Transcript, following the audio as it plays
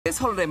This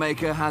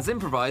holidaymaker has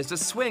improvised a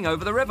swing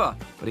over the river,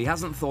 but he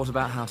hasn't thought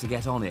about how to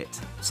get on it.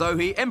 So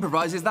he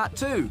improvises that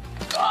too.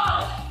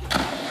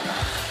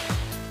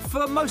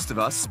 For most of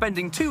us,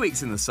 spending 2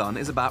 weeks in the sun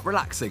is about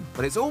relaxing,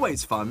 but it's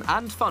always fun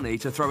and funny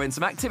to throw in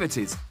some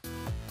activities.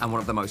 And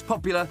one of the most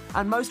popular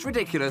and most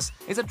ridiculous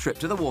is a trip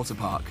to the water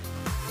park.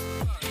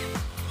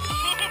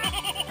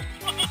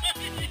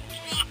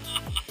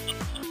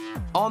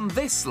 On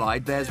this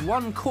slide, there's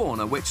one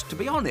corner which, to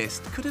be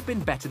honest, could have been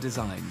better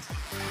designed.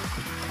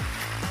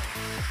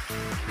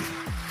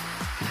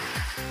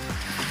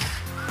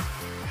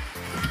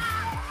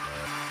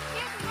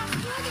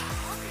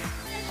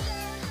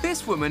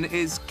 This woman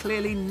is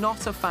clearly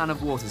not a fan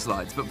of water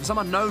slides, but for some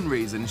unknown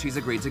reason, she's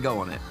agreed to go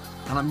on it.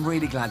 And I'm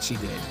really glad she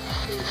did.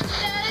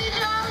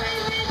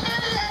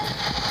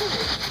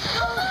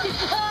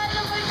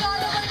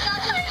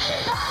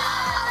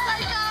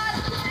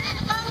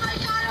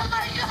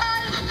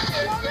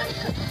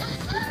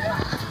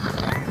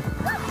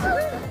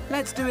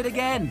 Let's do it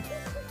again.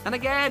 And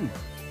again.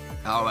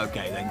 Oh,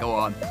 OK, then go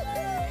on.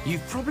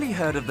 You've probably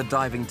heard of the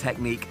diving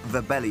technique,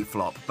 the belly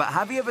flop, but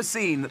have you ever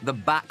seen the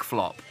back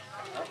flop?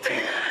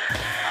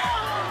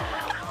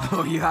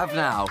 Oh, you have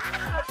now.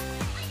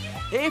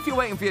 If you're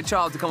waiting for your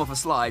child to come off a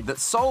slide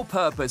that's sole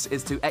purpose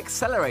is to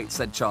accelerate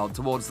said child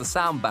towards the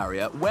sound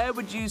barrier, where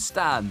would you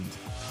stand?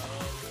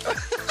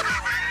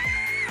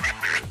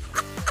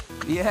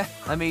 Yeah,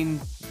 I mean,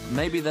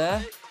 maybe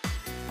there.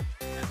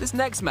 This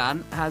next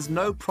man has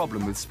no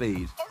problem with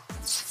speed.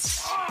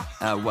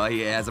 Well,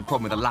 he has a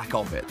problem with the lack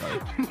of it, though.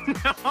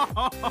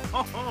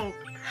 No!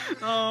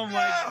 Oh,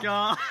 my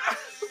God.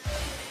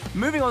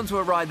 Moving on to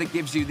a ride that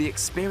gives you the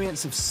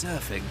experience of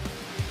surfing.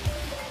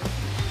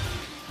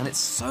 And it's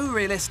so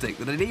realistic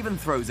that it even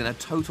throws in a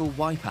total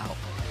wipeout.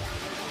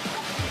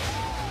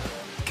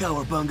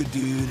 Cowabunga,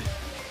 dude.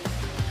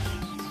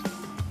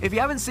 If you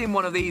haven't seen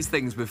one of these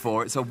things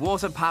before, it's a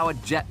water-powered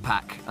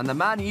jetpack, and the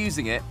man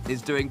using it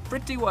is doing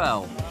pretty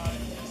well.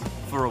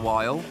 For a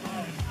while.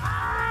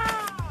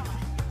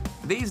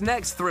 These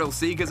next thrill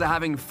seekers are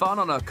having fun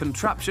on a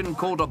contraption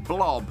called a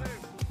blob,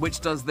 which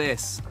does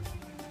this.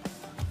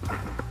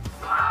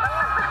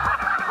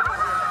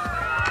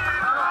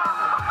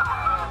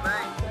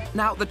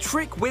 Now, the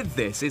trick with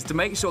this is to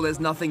make sure there's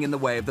nothing in the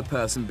way of the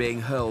person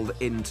being hurled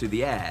into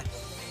the air.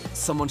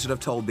 Someone should have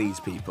told these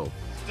people.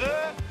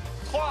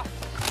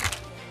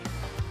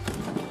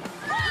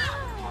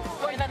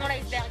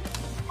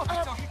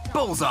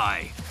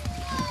 Bullseye!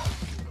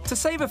 To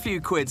save a few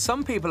quid,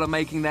 some people are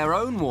making their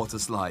own water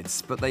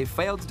slides, but they've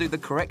failed to do the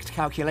correct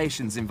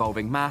calculations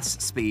involving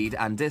mass, speed,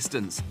 and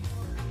distance.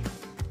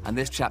 And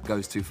this chap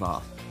goes too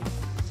far.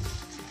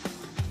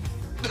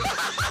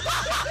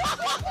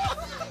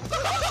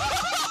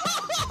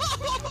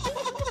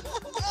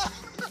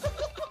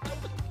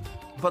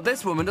 But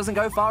this woman doesn't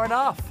go far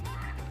enough.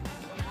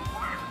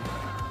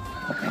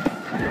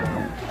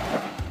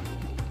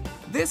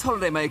 This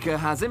holidaymaker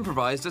has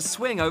improvised a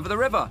swing over the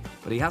river,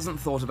 but he hasn't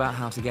thought about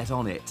how to get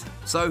on it.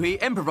 So he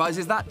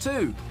improvises that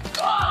too.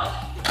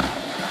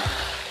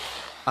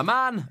 A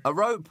man, a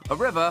rope, a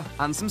river,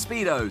 and some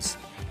Speedos.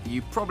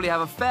 You probably have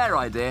a fair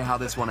idea how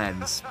this one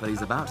ends, but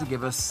he's about to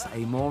give us a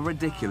more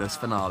ridiculous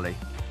finale.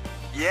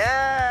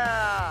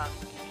 Yeah!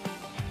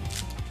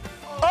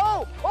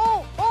 Oh!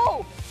 Oh!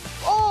 Oh!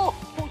 Oh!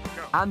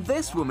 And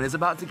this woman is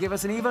about to give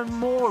us an even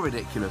more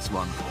ridiculous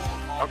one.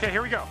 Okay,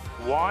 here we go.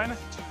 1,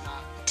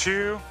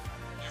 2,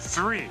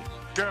 3,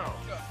 go.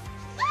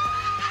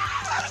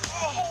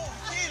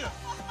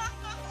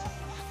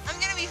 Am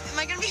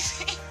I gonna be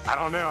famous? I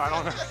don't know.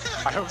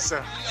 I hope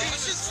so.